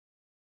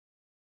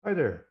Hi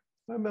there,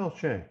 I'm Mel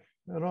Schenck,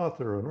 an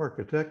author and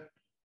architect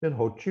in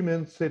Ho Chi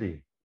Minh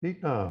City,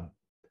 Vietnam.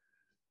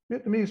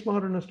 Vietnamese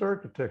modernist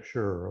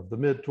architecture of the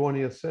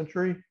mid-20th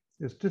century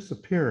is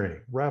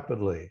disappearing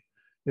rapidly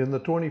in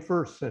the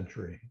 21st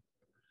century.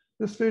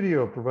 This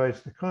video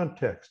provides the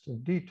context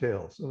and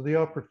details of the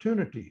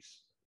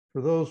opportunities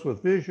for those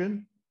with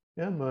vision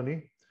and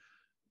money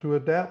to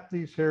adapt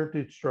these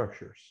heritage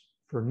structures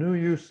for new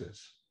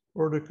uses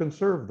or to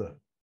conserve them.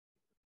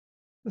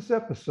 This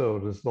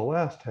episode is the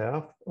last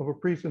half of a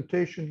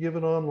presentation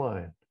given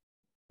online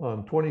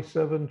on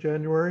 27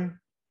 January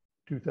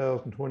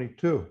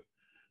 2022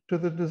 to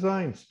the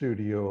design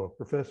studio of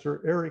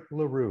Professor Erik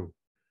L'Heureux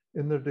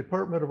in the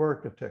Department of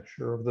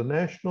Architecture of the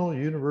National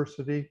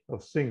University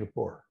of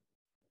Singapore.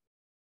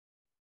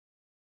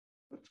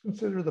 Let's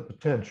consider the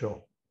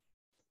potential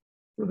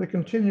for the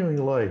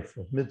continuing life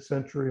of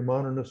mid-century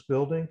modernist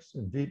buildings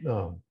in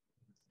Vietnam.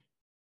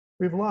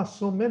 We've lost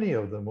so many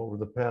of them over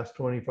the past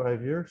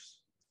 25 years.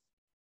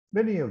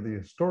 Many of the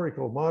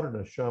historical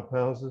modernist shop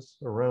houses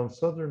around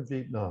southern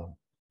Vietnam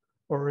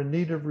are in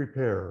need of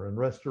repair and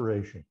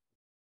restoration.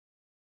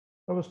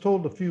 I was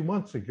told a few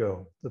months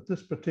ago that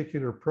this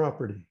particular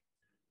property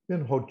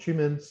in Ho Chi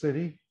Minh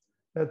City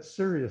had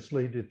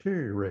seriously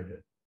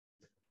deteriorated.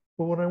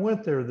 But when I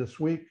went there this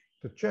week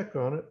to check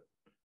on it,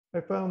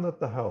 I found that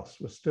the house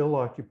was still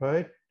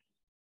occupied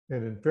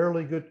and in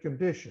fairly good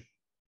condition.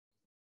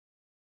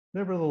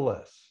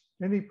 Nevertheless,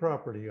 any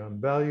property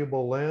on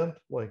valuable land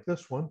like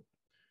this one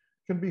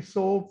can be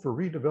sold for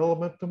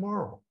redevelopment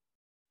tomorrow.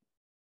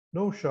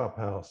 No shop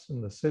house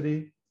in the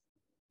city,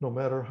 no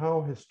matter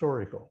how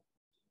historical,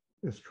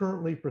 is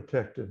currently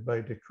protected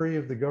by decree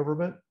of the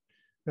government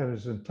and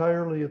is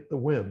entirely at the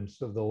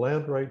whims of the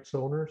land rights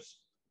owners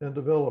and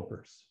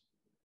developers.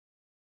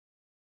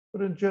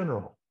 But in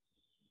general,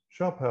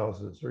 shop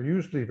houses are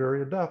usually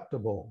very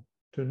adaptable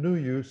to new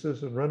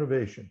uses and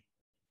renovation.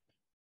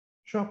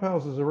 Shop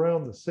houses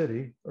around the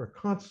city are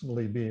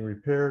constantly being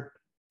repaired,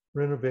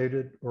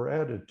 renovated, or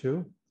added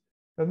to,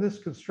 and this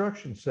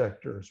construction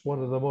sector is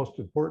one of the most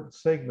important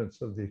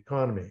segments of the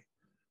economy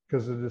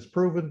because it is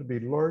proven to be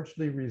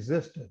largely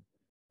resistant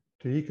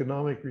to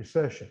economic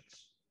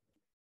recessions.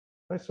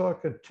 I saw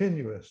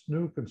continuous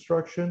new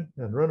construction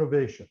and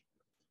renovation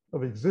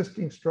of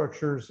existing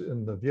structures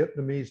in the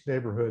Vietnamese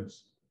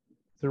neighborhoods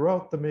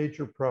throughout the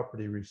major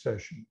property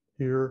recession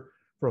here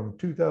from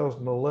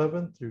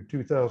 2011 through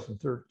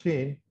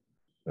 2013,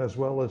 as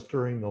well as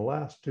during the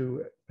last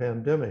two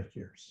pandemic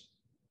years.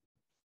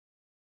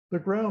 The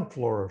ground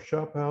floor of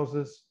shop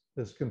houses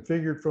is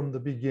configured from the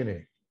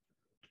beginning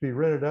to be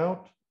rented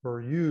out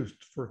or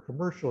used for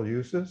commercial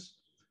uses,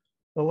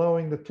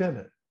 allowing the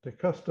tenant to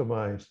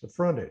customize the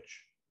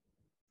frontage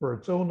for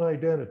its own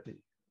identity,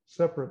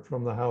 separate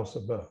from the house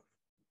above.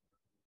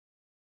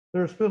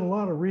 There's been a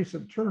lot of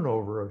recent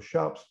turnover of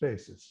shop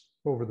spaces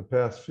over the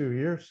past few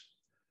years,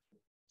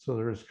 so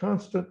there is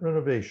constant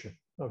renovation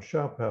of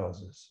shop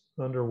houses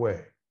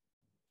underway.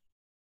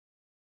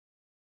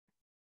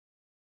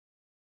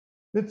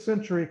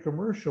 Mid-century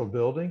commercial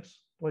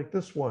buildings, like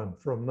this one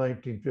from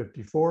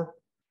 1954,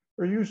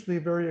 are usually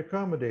very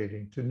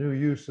accommodating to new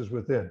uses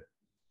within.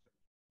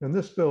 And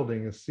this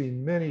building has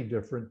seen many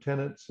different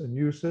tenants and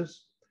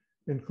uses,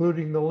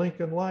 including the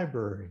Lincoln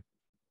Library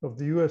of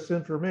the U.S.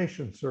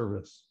 Information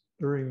Service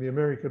during the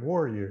American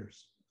War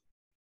years.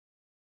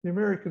 The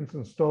Americans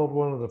installed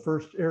one of the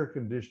first air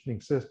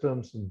conditioning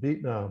systems in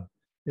Vietnam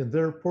in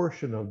their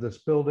portion of this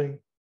building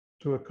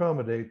to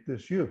accommodate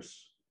this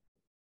use.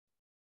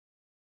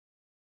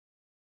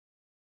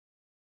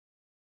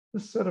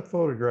 This set of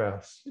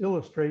photographs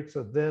illustrates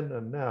a then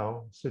and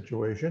now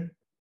situation,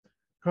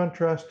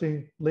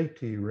 contrasting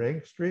Leyte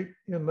Ring Street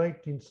in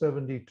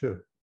 1972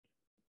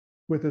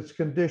 with its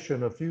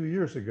condition a few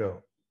years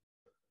ago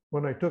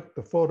when I took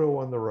the photo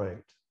on the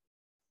right.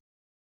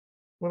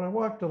 When I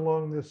walked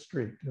along this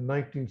street in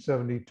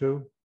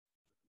 1972,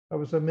 I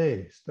was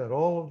amazed that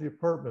all of the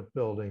apartment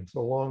buildings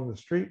along the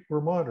street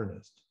were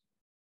modernist.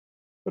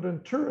 But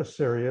in tourist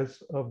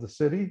areas of the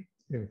city,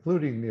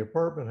 including the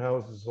apartment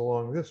houses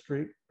along this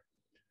street,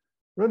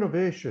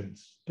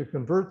 renovations to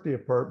convert the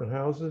apartment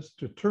houses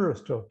to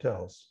tourist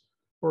hotels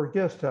or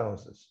guest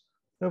houses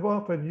have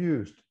often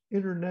used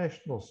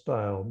international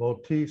style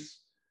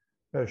motifs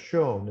as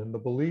shown in the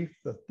belief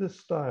that this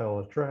style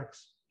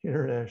attracts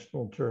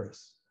international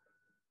tourists.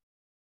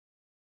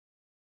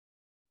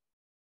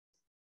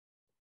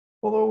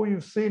 Although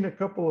we've seen a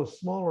couple of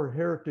smaller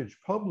heritage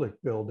public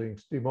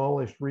buildings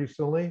demolished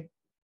recently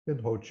in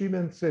Ho Chi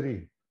Minh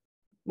City,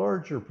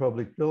 larger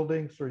public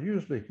buildings are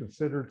usually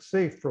considered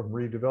safe from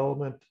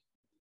redevelopment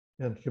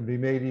and can be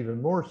made even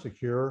more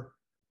secure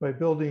by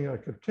building a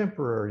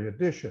contemporary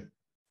addition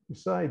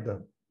beside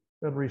them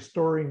and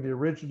restoring the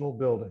original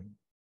building.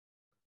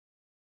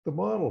 The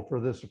model for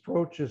this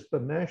approach is the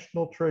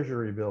National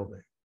Treasury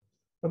Building,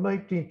 a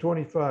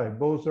 1925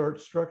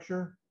 Beaux-Arts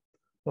structure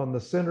on the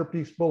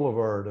Centerpiece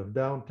Boulevard of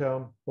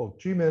downtown Ho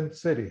Chi Minh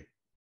City.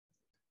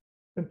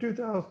 In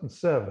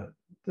 2007,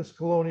 this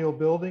colonial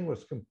building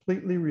was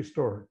completely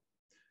restored,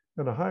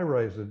 and a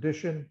high-rise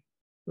addition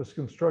was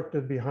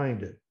constructed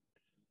behind it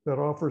that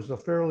offers a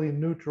fairly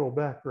neutral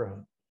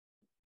background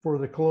for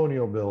the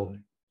colonial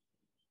building.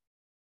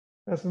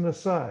 As an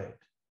aside,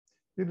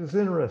 it is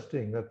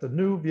interesting that the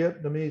new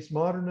Vietnamese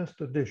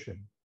Modernist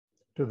addition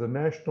to the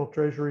National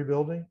Treasury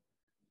building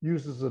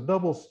uses a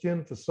double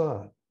skin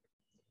facade,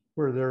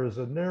 where there is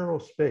a narrow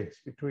space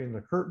between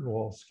the curtain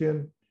wall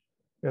skin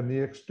and the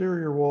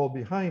exterior wall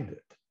behind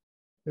it,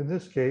 in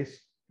this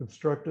case,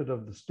 constructed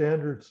of the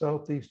standard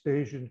Southeast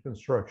Asian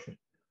construction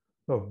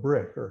of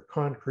brick or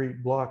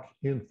concrete block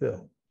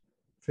infill,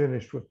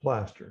 finished with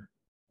plaster.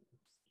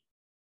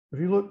 If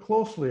you look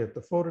closely at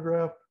the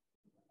photograph,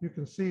 you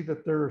can see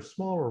that there are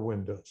smaller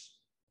windows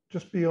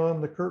just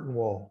beyond the curtain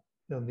wall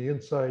and the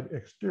inside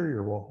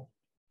exterior wall.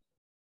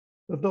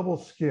 The double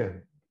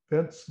skin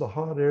vents the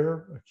hot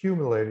air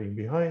accumulating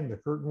behind the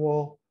curtain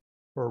wall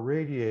or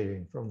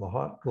radiating from the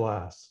hot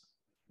glass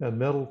and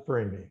metal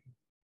framing.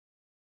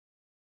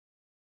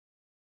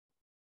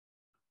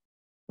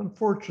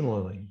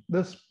 Unfortunately,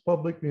 this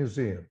public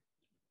museum,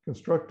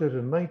 constructed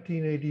in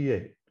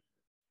 1988,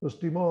 was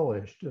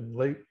demolished in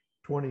late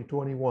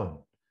 2021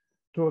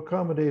 to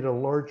accommodate a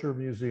larger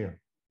museum.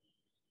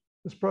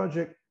 This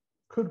project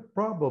could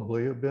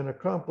probably have been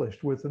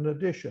accomplished with an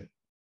addition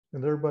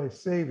and thereby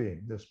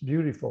saving this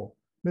beautiful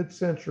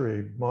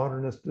mid-century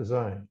modernist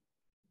design.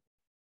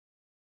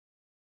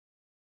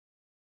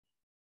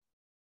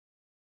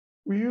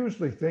 We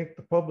usually think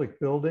the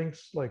public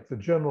buildings, like the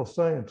General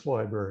Science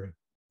Library,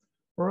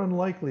 are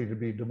unlikely to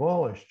be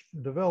demolished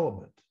for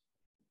development,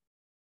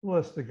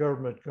 unless the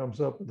government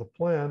comes up with a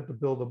plan to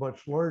build a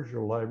much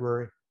larger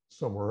library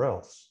somewhere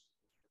else.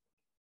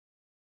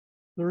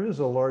 There is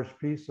a large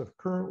piece of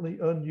currently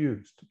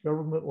unused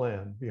government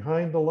land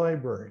behind the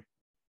library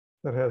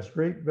that has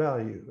great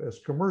value as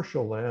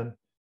commercial land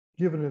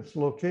given its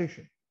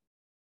location.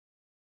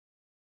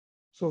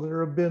 So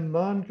there have been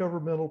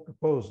non-governmental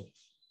proposals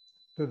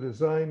to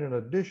design an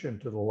addition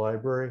to the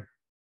library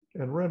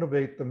and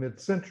renovate the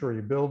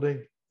mid-century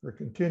building for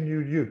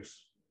continued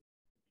use.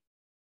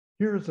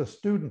 Here's a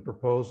student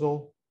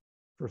proposal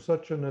for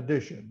such an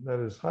addition that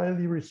is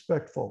highly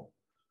respectful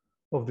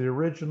of the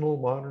original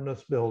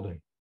modernist building.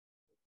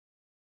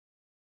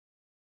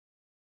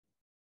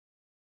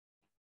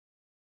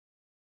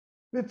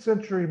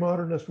 Mid-century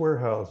modernist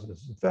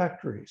warehouses and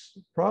factories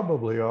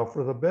probably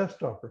offer the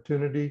best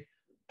opportunity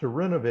to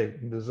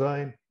renovate and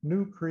design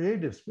new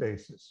creative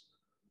spaces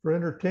for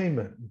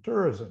entertainment and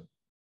tourism.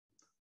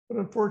 But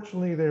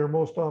unfortunately, they are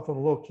most often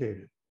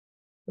located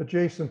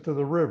adjacent to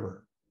the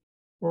river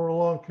or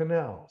along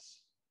canals,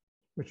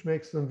 which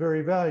makes them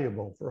very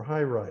valuable for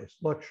high-rise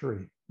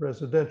luxury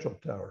residential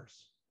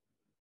towers.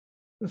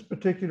 This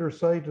particular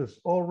site is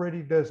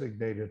already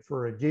designated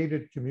for a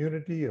gated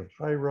community of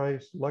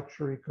high-rise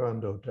luxury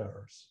condo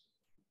towers.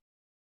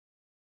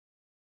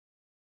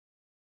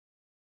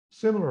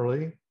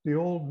 Similarly, the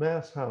old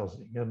mass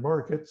housing and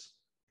markets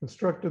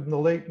constructed in the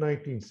late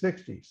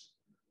 1960s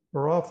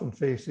are often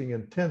facing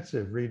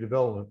intensive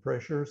redevelopment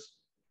pressures,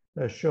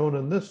 as shown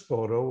in this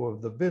photo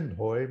of the Vinh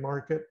Hoi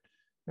market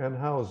and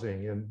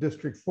housing in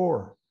District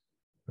 4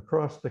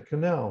 across the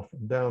canal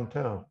from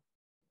downtown.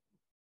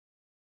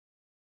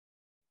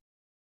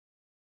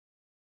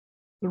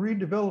 The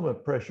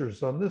redevelopment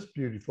pressures on this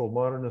beautiful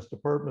modernist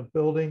apartment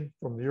building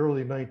from the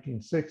early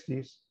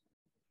 1960s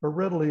are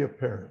readily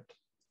apparent,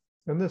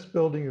 and this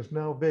building is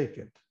now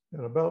vacant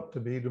and about to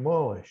be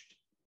demolished.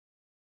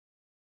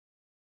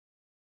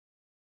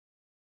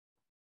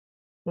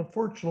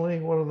 Unfortunately,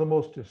 one of the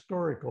most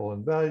historical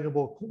and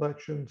valuable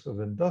collections of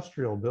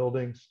industrial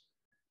buildings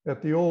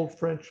at the old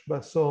French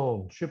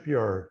Bassone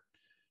shipyard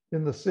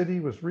in the city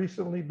was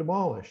recently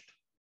demolished,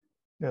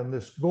 and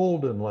this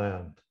golden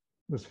land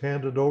was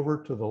handed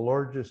over to the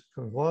largest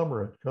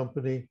conglomerate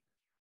company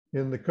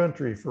in the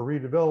country for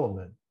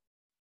redevelopment.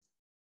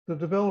 The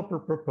developer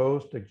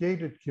proposed a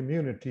gated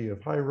community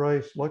of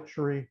high-rise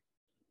luxury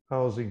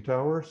housing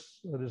towers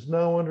that is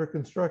now under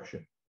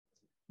construction,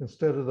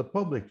 instead of the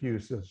public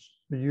uses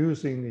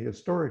reusing the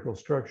historical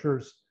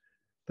structures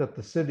that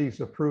the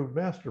city's approved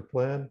master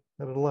plan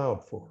had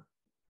allowed for.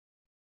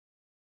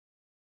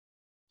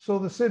 So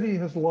the city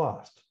has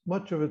lost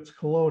much of its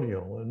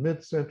colonial and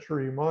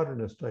mid-century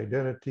modernist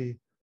identity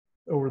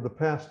over the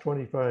past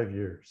 25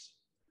 years.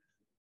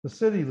 The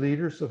city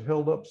leaders have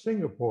held up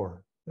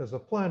Singapore as a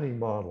planning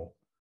model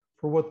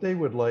for what they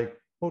would like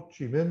Ho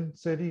Chi Minh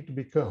City to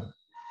become.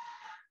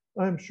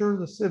 I'm sure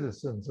the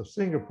citizens of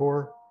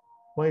Singapore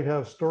might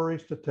have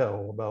stories to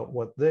tell about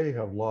what they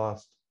have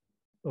lost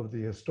of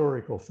the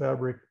historical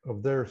fabric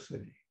of their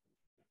city.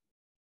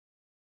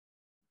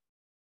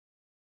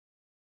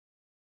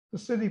 The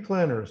city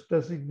planners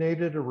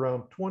designated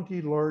around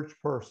 20 large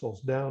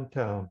parcels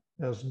downtown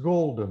as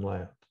golden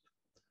land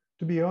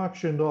to be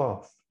auctioned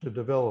off to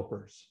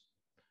developers.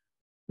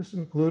 This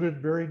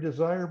included very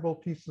desirable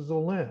pieces of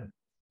land,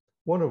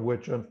 one of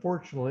which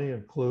unfortunately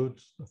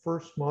includes the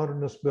first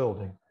modernist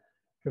building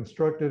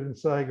constructed in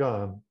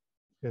Saigon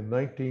in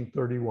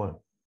 1931.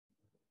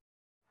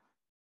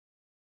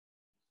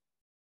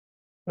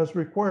 As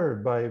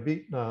required by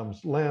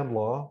Vietnam's land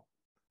law,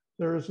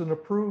 there is an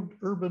approved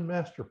urban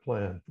master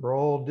plan for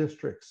all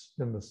districts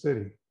in the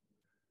city.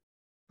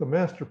 The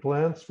master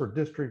plans for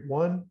District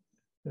 1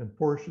 and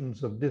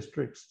portions of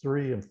Districts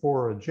 3 and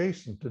 4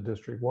 adjacent to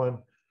District 1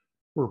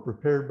 were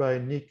prepared by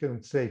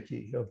Nikan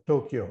Seiki of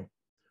Tokyo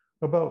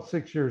about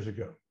 6 years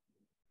ago.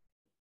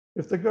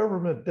 If the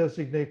government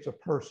designates a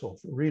parcel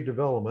for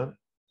redevelopment,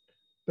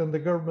 then the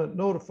government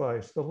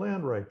notifies the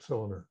land rights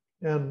owner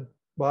and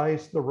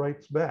buys the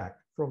rights back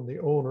from the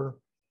owner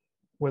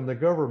when the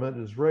government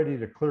is ready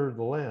to clear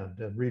the land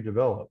and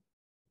redevelop.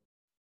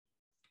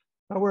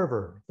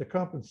 However, the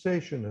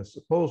compensation is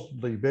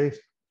supposedly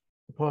based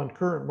upon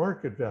current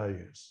market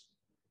values.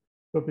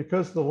 But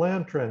because the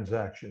land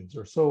transactions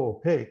are so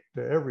opaque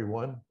to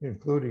everyone,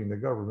 including the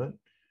government,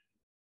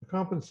 the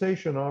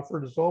compensation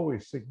offered is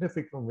always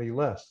significantly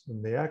less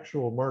than the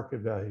actual market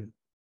value.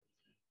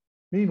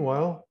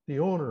 Meanwhile, the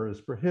owner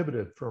is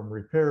prohibited from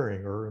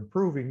repairing or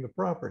improving the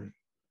property.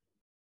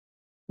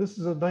 This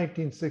is a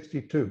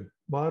 1962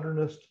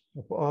 modernist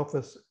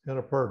office and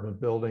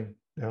apartment building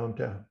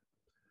downtown.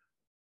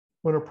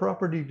 When a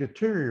property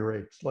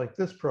deteriorates like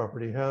this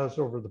property has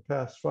over the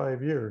past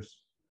 5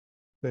 years,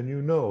 then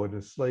you know it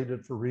is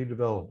slated for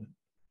redevelopment.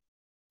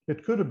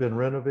 It could have been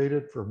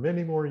renovated for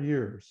many more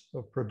years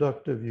of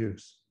productive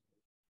use.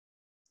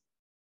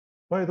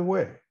 By the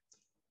way,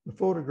 the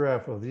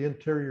photograph of the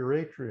interior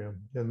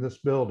atrium in this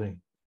building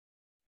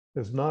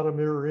is not a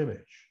mirror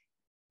image.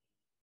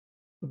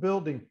 The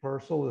building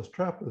parcel is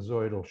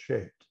trapezoidal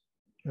shaped,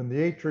 and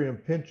the atrium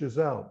pinches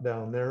out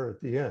down there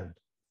at the end,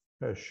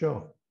 as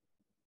shown.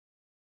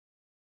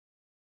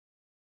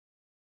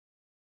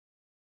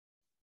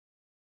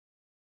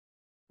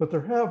 But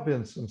there have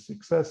been some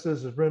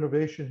successes in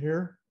renovation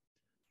here,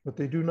 but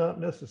they do not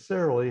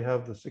necessarily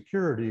have the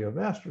security of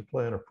master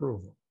plan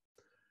approval.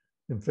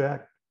 In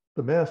fact,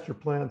 the master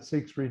plan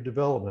seeks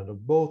redevelopment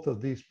of both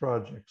of these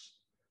projects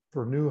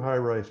for new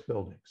high-rise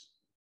buildings.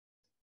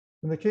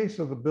 In the case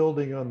of the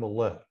building on the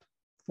left,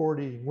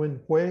 40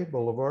 Winhui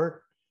Boulevard,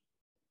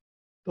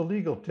 the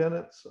legal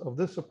tenants of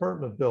this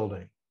apartment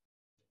building,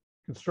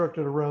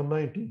 constructed around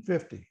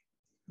 1950,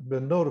 have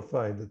been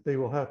notified that they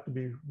will have to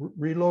be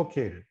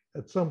relocated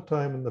at some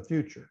time in the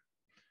future,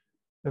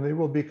 and they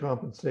will be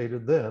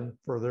compensated then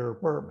for their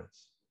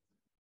apartments.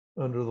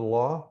 Under the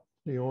law,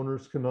 the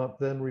owners cannot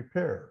then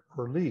repair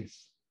or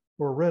lease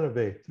or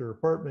renovate their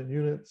apartment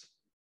units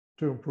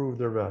to improve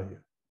their value.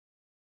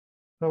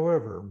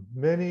 However,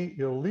 many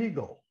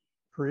illegal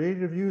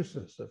creative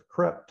uses have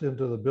crept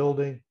into the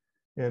building,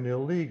 and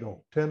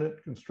illegal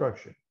tenant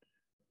construction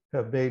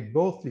have made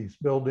both these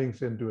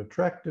buildings into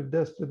attractive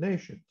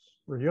destinations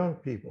for young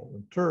people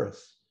and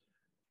tourists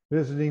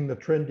visiting the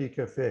trendy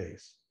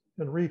cafes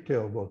and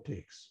retail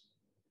boutiques.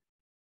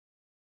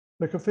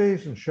 The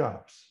cafes and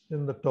shops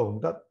in the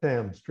Ton Dat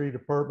Tam Street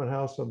apartment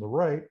house on the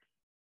right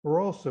are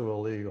also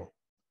illegal,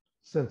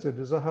 since it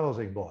is a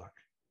housing block.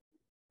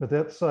 But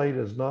that site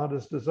is not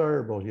as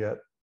desirable yet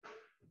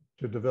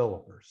to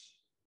developers.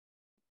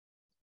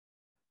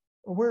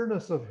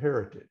 Awareness of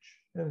heritage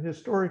and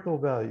historical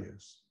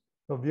values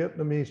of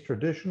Vietnamese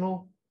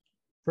traditional,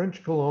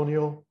 French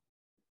colonial,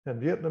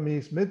 and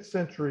Vietnamese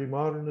mid-century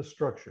modernist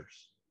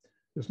structures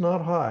is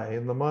not high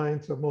in the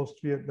minds of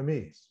most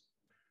Vietnamese.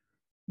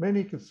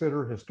 Many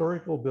consider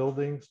historical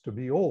buildings to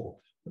be old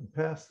and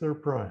past their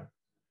prime,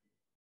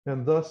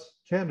 and thus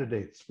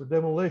candidates for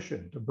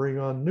demolition to bring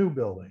on new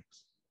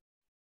buildings.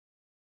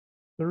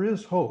 There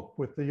is hope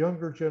with the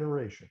younger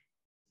generation,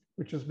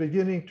 which is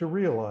beginning to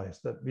realize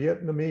that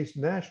Vietnamese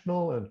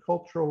national and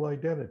cultural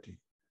identity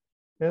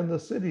and the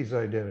city's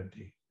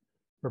identity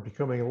are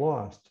becoming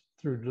lost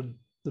through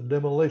the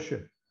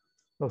demolition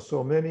of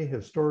so many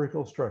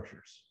historical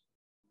structures.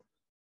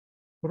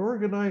 But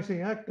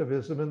organizing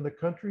activism in the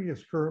country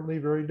is currently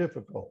very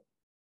difficult.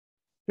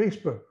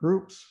 Facebook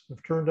groups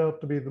have turned out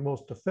to be the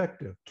most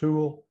effective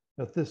tool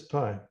at this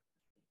time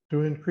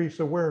to increase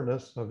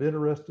awareness of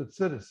interested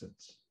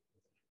citizens,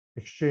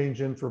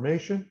 exchange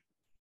information,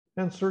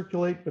 and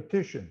circulate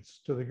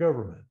petitions to the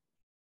government.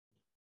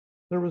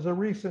 There was a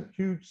recent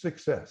huge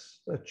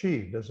success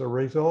achieved as a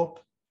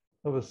result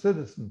of a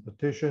citizen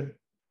petition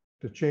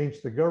to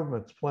change the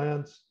government's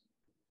plans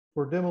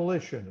for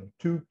demolition of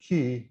 2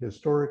 key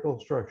historical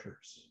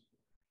structures.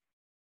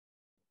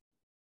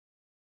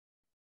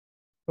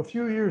 A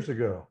few years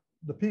ago,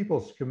 the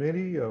People's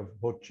Committee of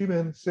Ho Chi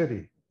Minh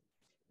City,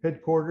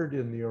 headquartered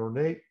in the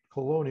ornate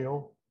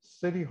colonial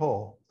City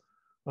Hall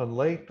on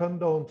Lê Tân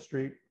Đôn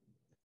Street,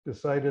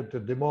 decided to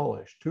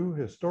demolish 2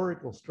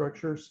 historical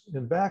structures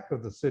in back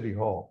of the City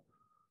Hall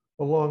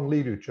along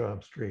Lê Du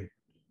Cham Street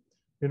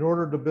in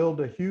order to build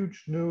a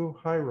huge new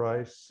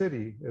high-rise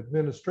city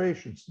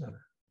administration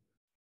center.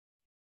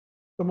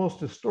 The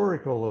most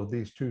historical of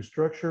these 2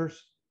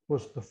 structures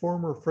was the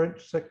former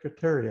French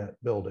Secretariat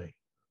building,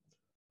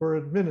 or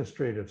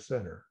administrative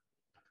center,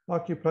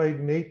 occupied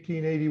in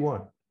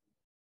 1881,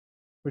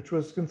 which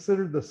was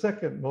considered the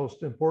second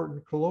most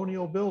important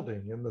colonial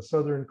building in the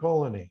Southern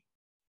colony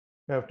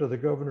after the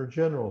Governor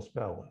General's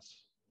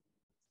Palace.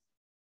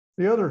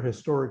 The other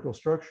historical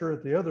structure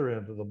at the other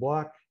end of the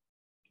block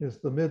is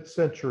the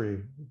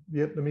mid-century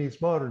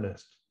Vietnamese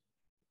Modernist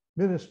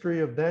Ministry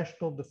of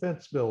National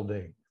Defense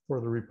building for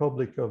the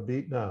Republic of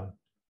Vietnam,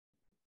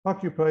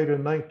 occupied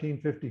in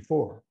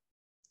 1954.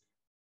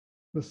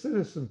 The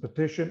citizen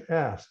petition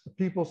asked the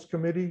People's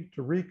Committee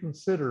to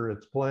reconsider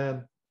its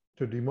plan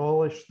to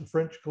demolish the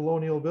French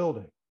colonial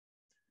building,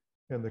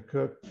 and the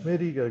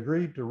committee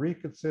agreed to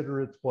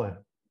reconsider its plan.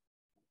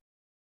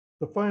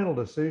 The final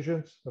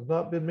decisions have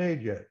not been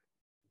made yet.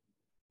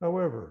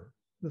 However,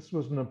 this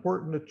was an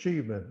important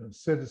achievement of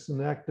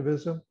citizen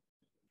activism,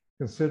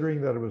 considering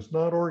that it was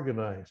not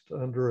organized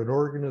under an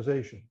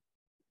organization.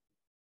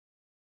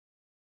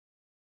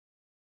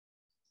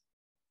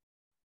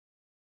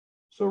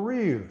 So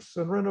reuse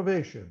and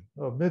renovation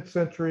of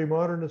mid-century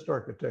modernist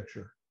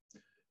architecture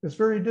is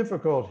very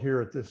difficult here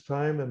at this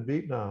time in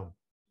Vietnam.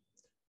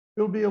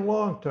 It'll be a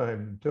long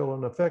time until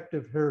an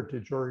effective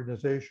heritage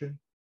organization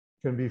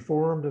can be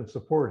formed and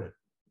supported,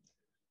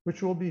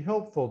 which will be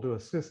helpful to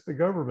assist the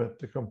government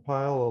to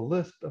compile a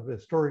list of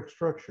historic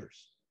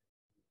structures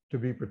to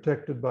be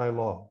protected by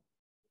law.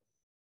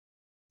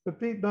 But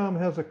Vietnam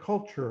has a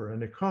culture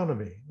and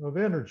economy of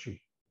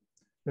energy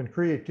and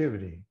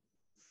creativity,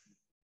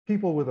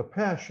 people with a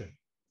passion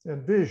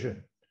and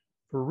vision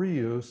for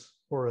reuse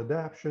or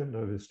adaptation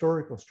of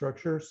historical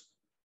structures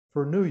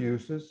for new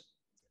uses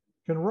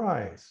can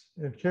rise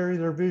and carry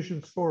their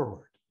visions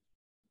forward,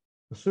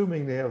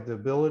 assuming they have the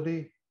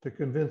ability to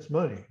convince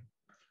money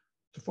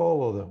to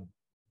follow them.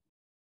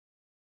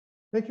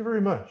 Thank you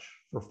very much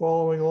for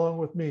following along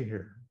with me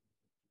here.